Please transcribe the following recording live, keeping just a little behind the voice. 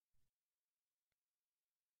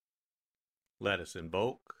Let us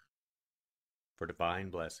invoke for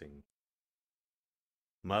divine blessing.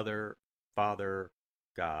 Mother, Father,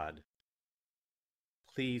 God,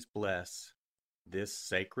 please bless this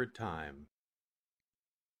sacred time.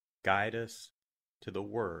 Guide us to the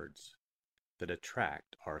words that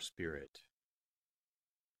attract our spirit.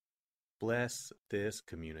 Bless this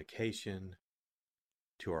communication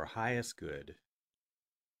to our highest good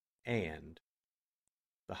and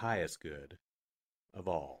the highest good of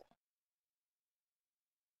all.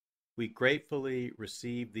 We gratefully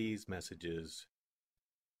receive these messages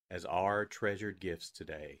as our treasured gifts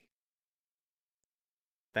today.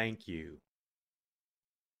 Thank you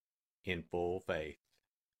in full faith.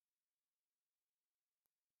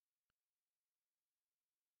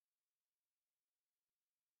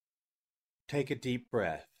 Take a deep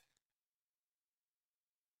breath.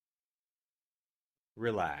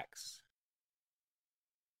 Relax.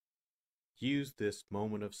 Use this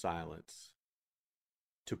moment of silence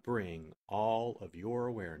to bring all of your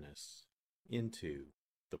awareness into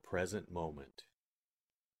the present moment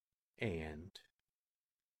and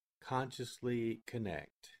consciously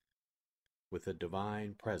connect with the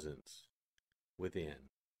divine presence within.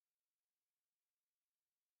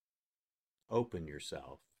 Open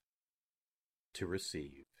yourself to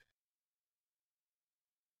receive.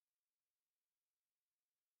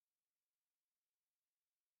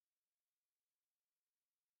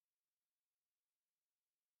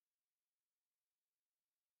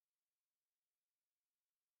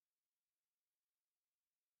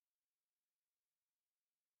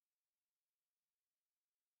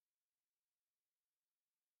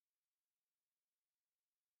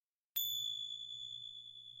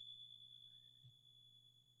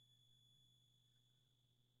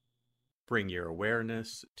 Bring your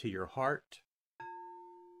awareness to your heart.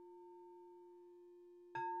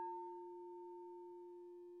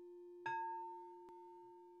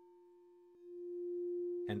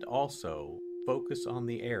 And also focus on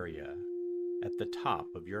the area at the top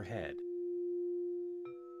of your head.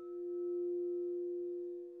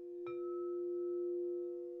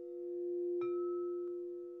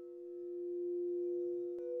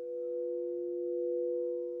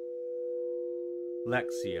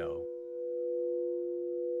 Lectio.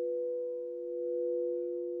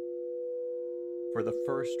 For the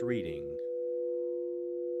first reading,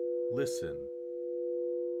 listen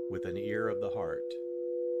with an ear of the heart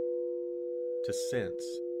to sense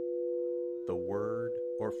the word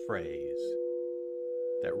or phrase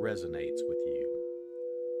that resonates with you.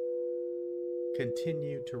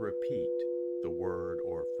 Continue to repeat the word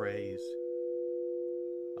or phrase.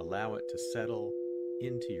 Allow it to settle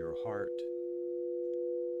into your heart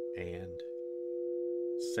and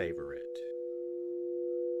savor it.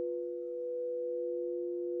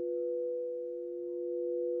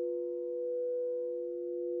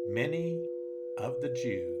 Many of the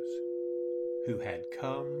Jews who had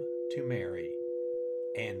come to Mary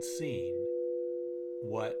and seen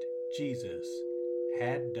what Jesus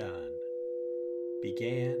had done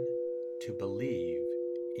began to believe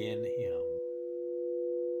in him.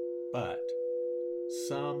 But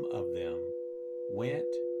some of them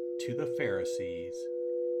went to the Pharisees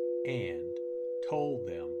and told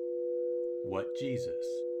them what Jesus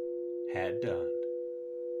had done.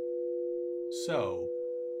 So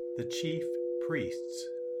the chief priests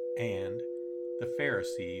and the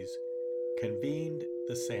Pharisees convened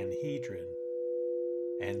the Sanhedrin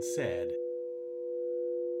and said,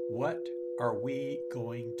 "What are we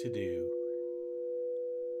going to do?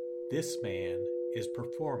 This man is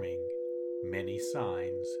performing many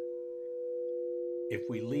signs. If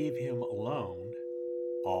we leave him alone,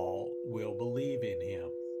 all will believe in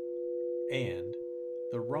him, and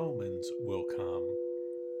the Romans will come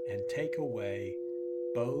and take away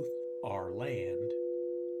both our land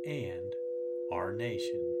and our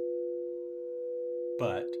nation."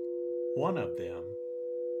 But one of them,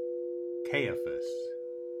 Caiaphas,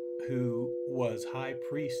 who was high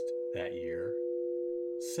priest that year,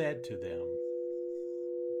 said to them,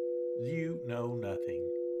 "You know nothing,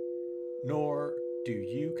 nor do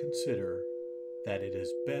you consider that it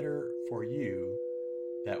is better for you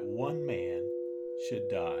that one man should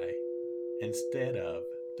die instead of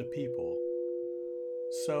the people,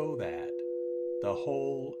 so that the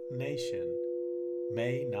whole nation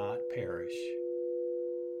may not perish."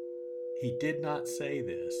 He did not say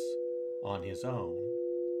this on his own,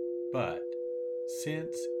 but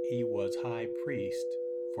since he was high priest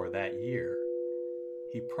for that year,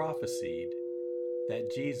 he prophesied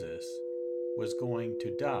that Jesus was going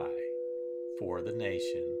to die for the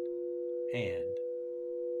nation, and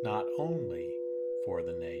not only for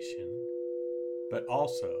the nation, but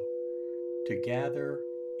also to gather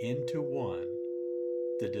into one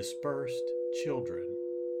the dispersed children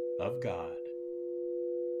of God.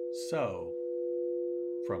 So,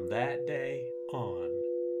 from that day on,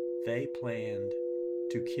 they planned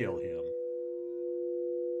to kill him.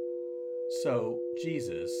 So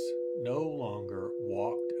Jesus no longer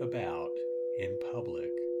walked about in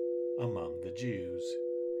public among the Jews,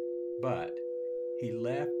 but he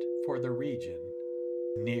left for the region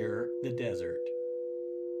near the desert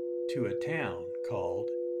to a town called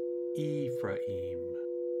Ephraim,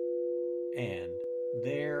 and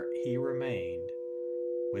there he remained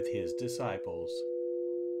with his disciples.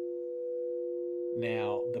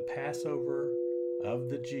 Now the Passover of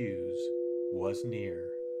the Jews was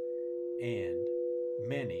near, and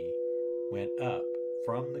many went up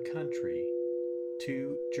from the country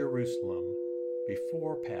to Jerusalem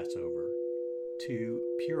before Passover to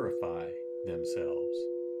purify themselves.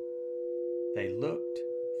 They looked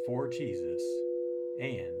for Jesus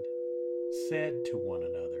and said to one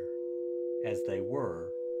another as they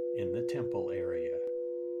were in the temple area,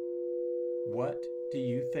 "What do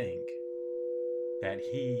you think? That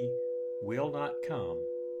he will not come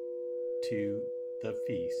to the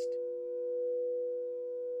feast?"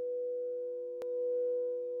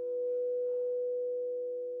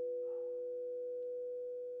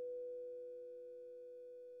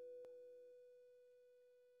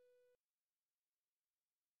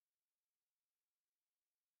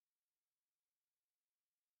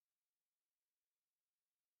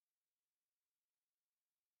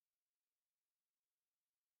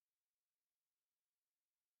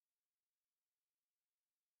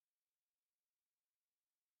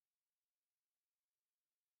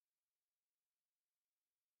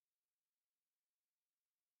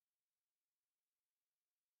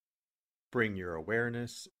 Bring your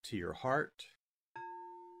awareness to your heart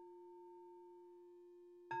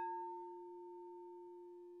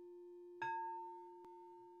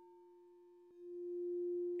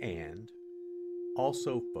and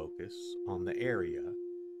also focus on the area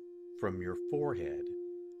from your forehead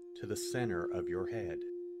to the center of your head.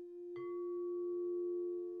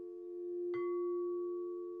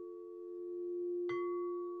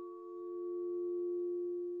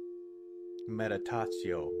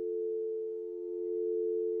 Meditatio.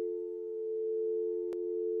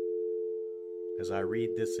 As I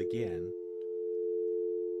read this again,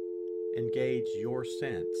 engage your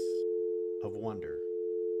sense of wonder.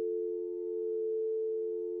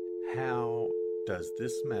 How does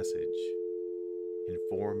this message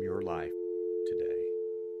inform your life today?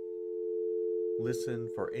 Listen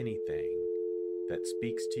for anything that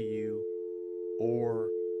speaks to you or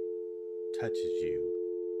touches you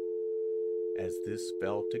as this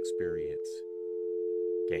felt experience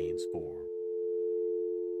gains form.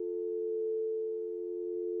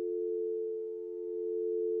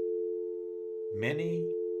 Many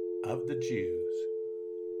of the Jews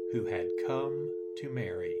who had come to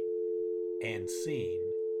Mary and seen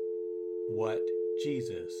what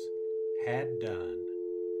Jesus had done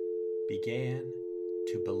began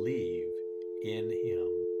to believe in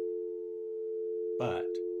him. But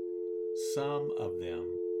some of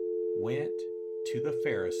them went to the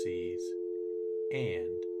Pharisees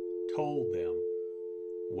and told them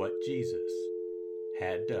what Jesus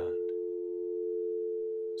had done.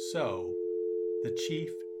 So the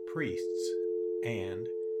chief priests and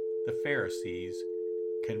the Pharisees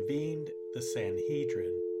convened the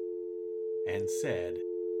Sanhedrin and said,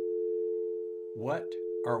 "What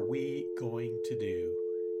are we going to do?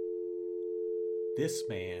 This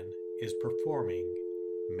man is performing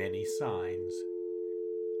many signs.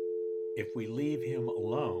 If we leave him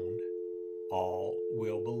alone, all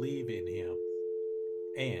will believe in him,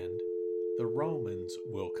 and the Romans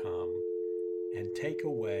will come and take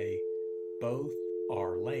away both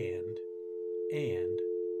our land and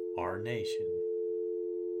our nation."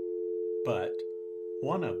 But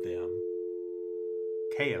one of them,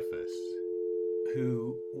 Caiaphas,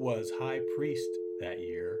 who was high priest that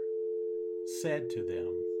year, said to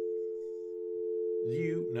them,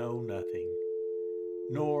 "You know nothing,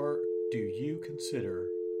 nor do you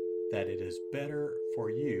consider that it is better for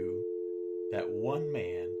you that one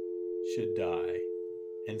man should die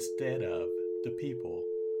instead of the people,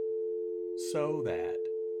 so that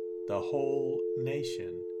the whole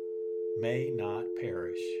nation may not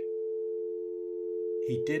perish."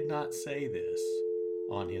 He did not say this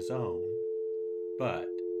on his own, but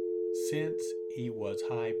since he was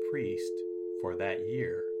high priest for that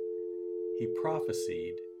year, he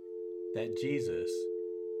prophesied that Jesus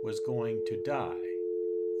was going to die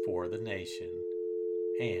for the nation,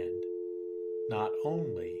 and not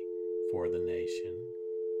only for the nation,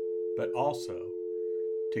 but also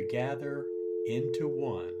to gather into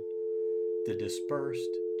one the dispersed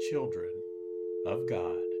children of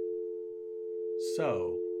God.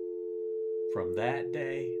 So, from that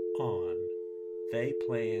day on, they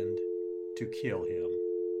planned to kill him.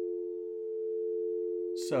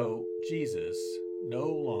 So Jesus no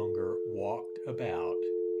longer walked about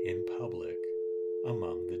in public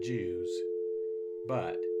among the Jews,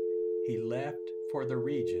 but he left for the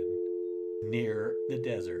region near the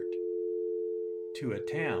desert to a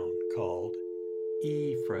town called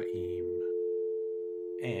Ephraim,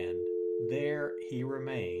 and there he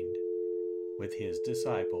remained with his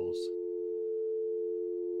disciples.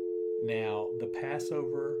 Now the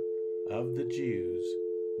Passover of the Jews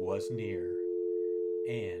was near,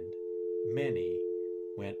 and many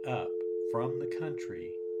went up from the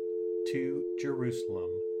country to Jerusalem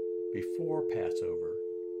before Passover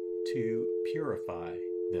to purify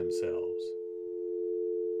themselves.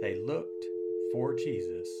 They looked for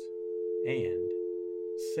Jesus and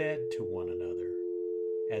said to one another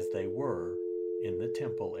as they were in the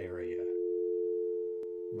temple area,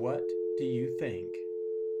 "What do you think,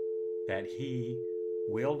 that he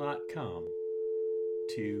will not come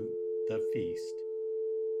to the feast?"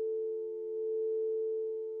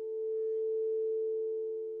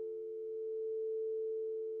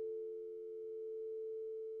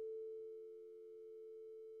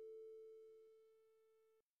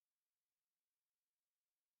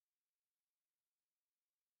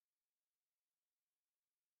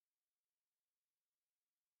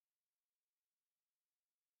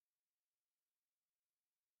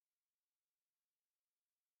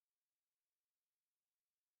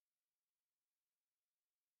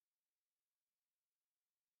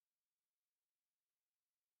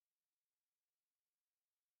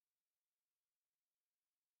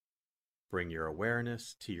 Bring your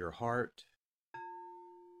awareness to your heart.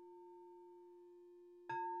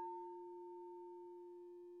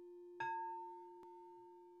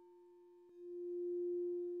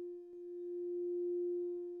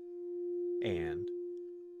 And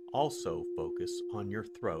also focus on your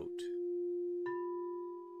throat.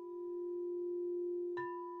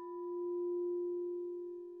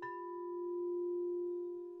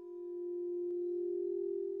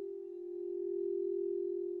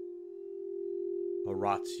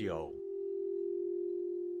 Oratio.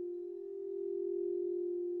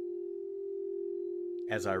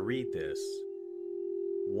 As I read this,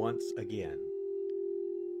 once again,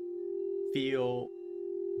 feel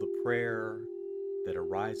the prayer that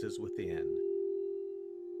arises within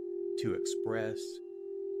to express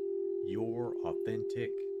your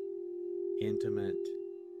authentic, intimate,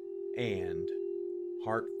 and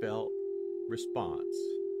heartfelt response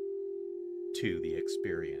to the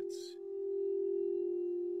experience.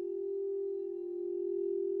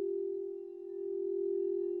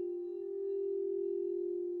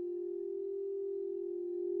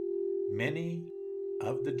 Many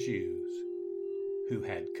of the Jews who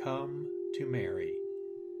had come to Mary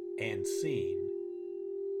and seen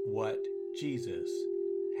what Jesus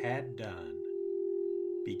had done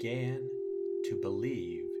began to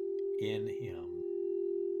believe in him.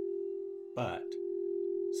 But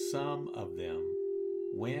some of them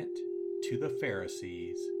went to the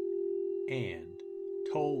Pharisees and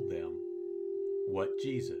told them what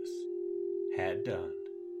Jesus had done.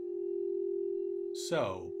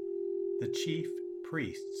 So the chief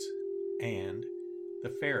priests and the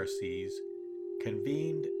Pharisees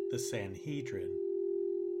convened the Sanhedrin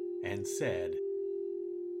and said,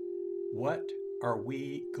 "What are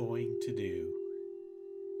we going to do?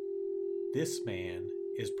 This man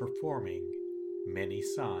is performing many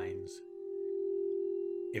signs.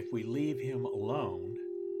 If we leave him alone,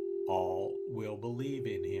 all will believe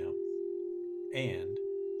in him, and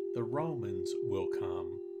the Romans will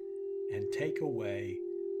come and take away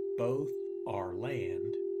both our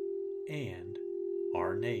land and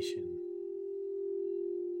our nation."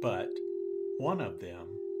 But one of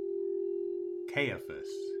them,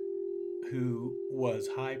 Caiaphas, who was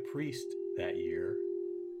high priest that year,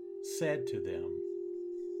 said to them,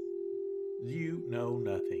 "You know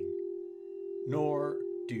nothing, nor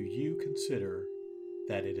do you consider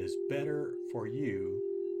that it is better for you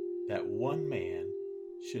that one man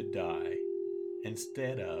should die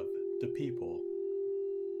instead of the people,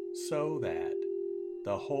 so that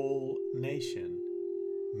the whole nation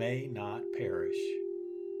may not perish."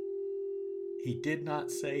 He did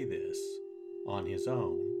not say this on his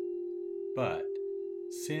own, but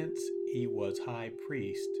since he was high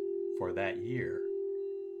priest for that year,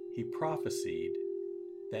 he prophesied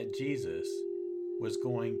that Jesus was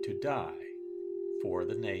going to die for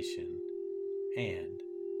the nation and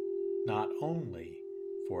not only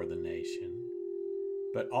for the nation,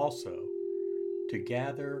 but also to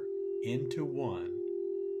gather into one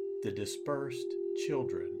the dispersed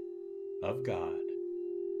children of God.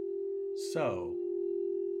 So,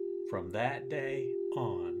 from that day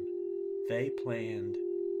on, they planned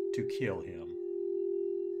to kill him.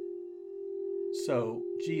 So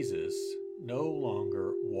Jesus no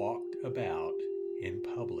longer walked about in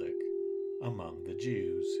public among the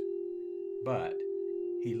Jews, but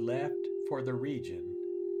he left for the region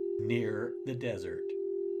near the desert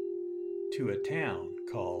to a town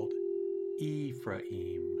called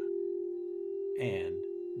Ephraim, and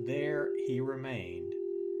there he remained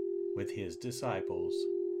with his disciples.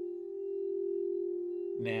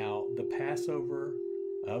 Now the Passover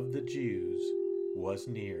of the Jews was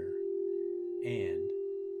near, and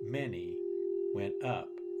many went up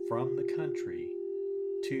from the country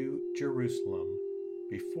to Jerusalem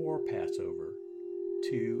before Passover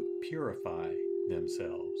to purify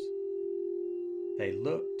themselves. They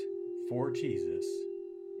looked for Jesus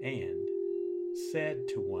and said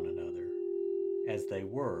to one another as they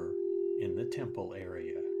were in the temple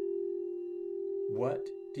area, "What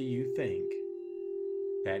do you think?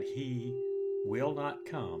 That he will not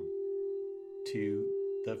come to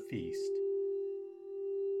the feast?"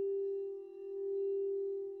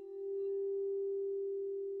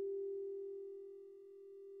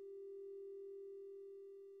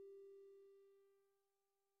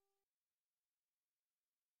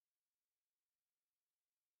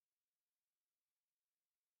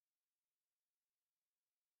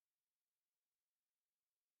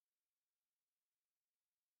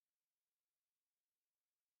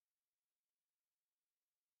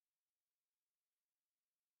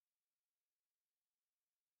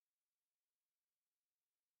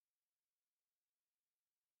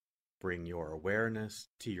 Bring your awareness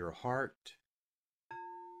to your heart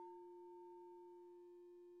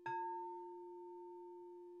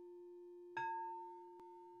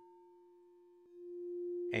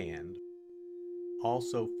and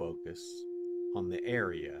also focus on the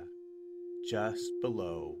area just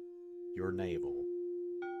below your navel.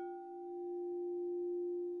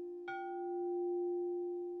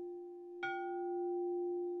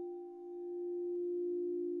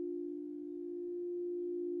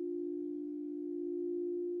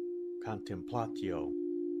 Contemplatio.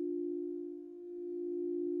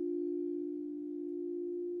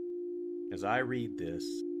 As I read this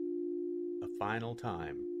a final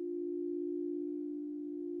time,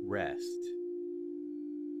 rest.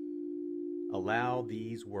 Allow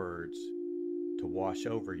these words to wash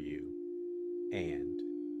over you and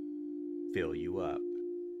fill you up.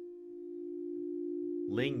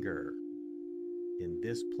 Linger in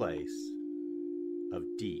this place of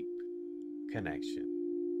deep connection.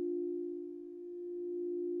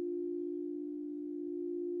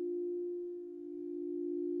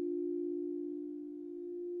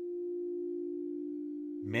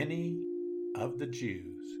 Many of the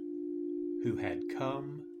Jews who had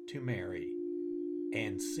come to Mary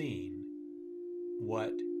and seen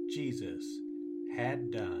what Jesus had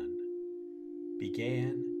done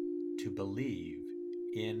began to believe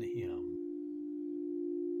in him.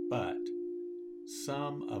 But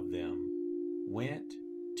some of them went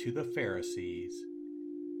to the Pharisees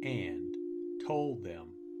and told them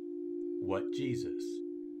what Jesus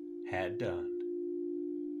had done.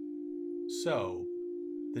 So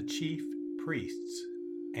the chief priests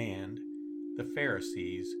and the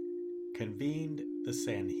Pharisees convened the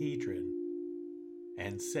Sanhedrin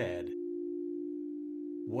and said,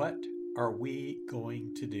 "What are we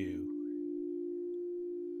going to do?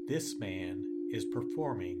 This man is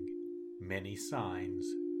performing many signs.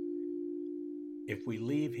 If we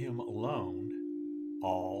leave him alone,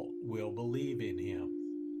 all will believe in him,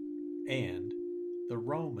 and the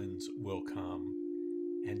Romans will come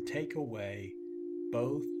and take away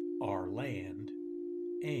both our land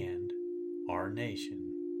and our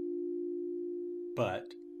nation."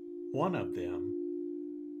 But one of them,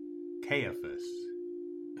 Caiaphas,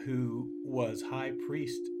 who was high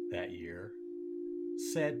priest that year,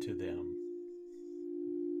 said to them,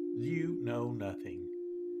 "You know nothing,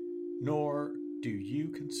 nor do you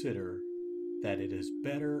consider that it is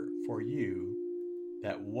better for you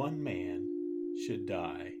that one man should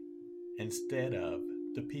die instead of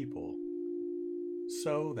the people,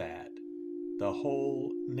 so that the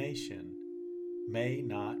whole nation may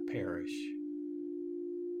not perish."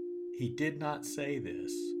 He did not say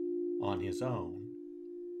this on his own,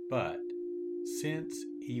 but since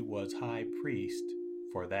he was high priest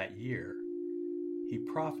for that year, he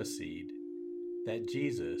prophesied that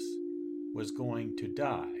Jesus was going to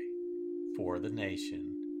die for the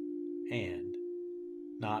nation. and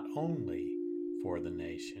not only for the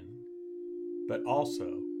nation, but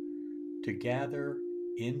also to gather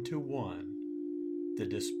into one the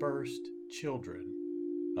dispersed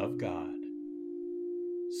children of God.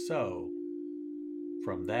 So,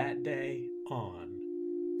 from that day on,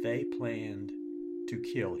 they planned to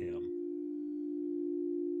kill him.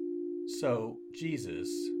 So, Jesus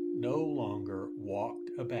no longer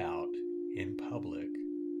walked about in public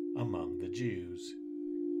among the Jews,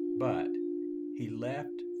 but he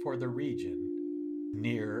left for the region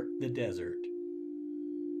near the desert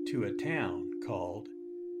to a town called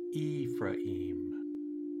Ephraim,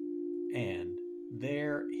 and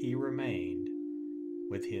there he remained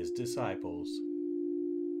with his disciples.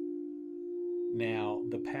 Now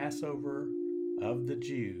the Passover of the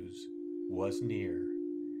Jews was near,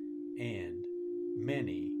 and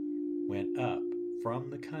many went up from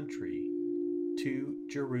the country to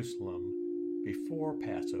Jerusalem before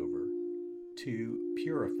Passover to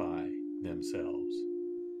purify themselves.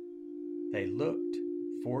 They looked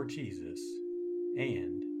for Jesus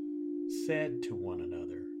and said to one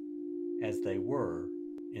another as they were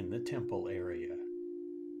in the temple area,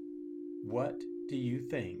 "What do you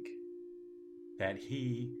think, that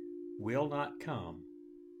he will not come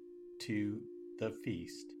to the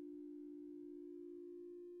feast?"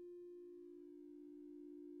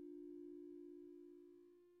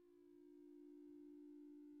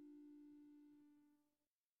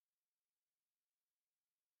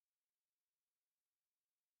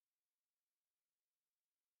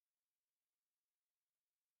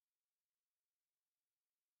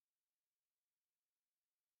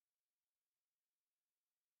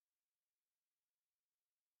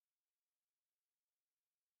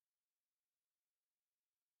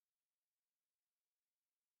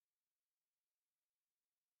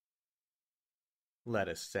 Let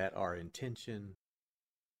us set our intention,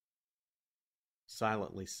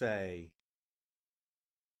 silently say,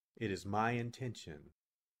 "It is my intention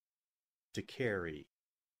to carry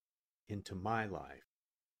into my life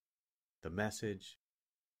the message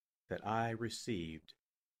that I received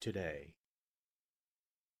today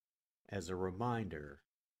as a reminder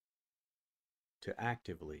to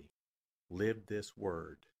actively live this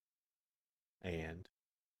word and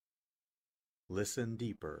listen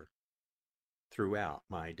deeper throughout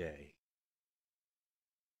my day."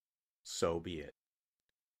 So be it.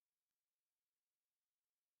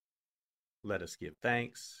 Let us give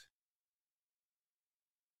thanks.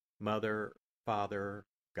 Mother, Father,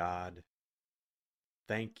 God,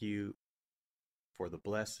 thank you for the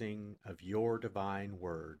blessing of your divine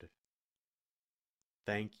word.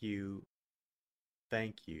 Thank you,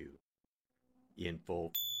 in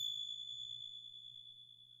full.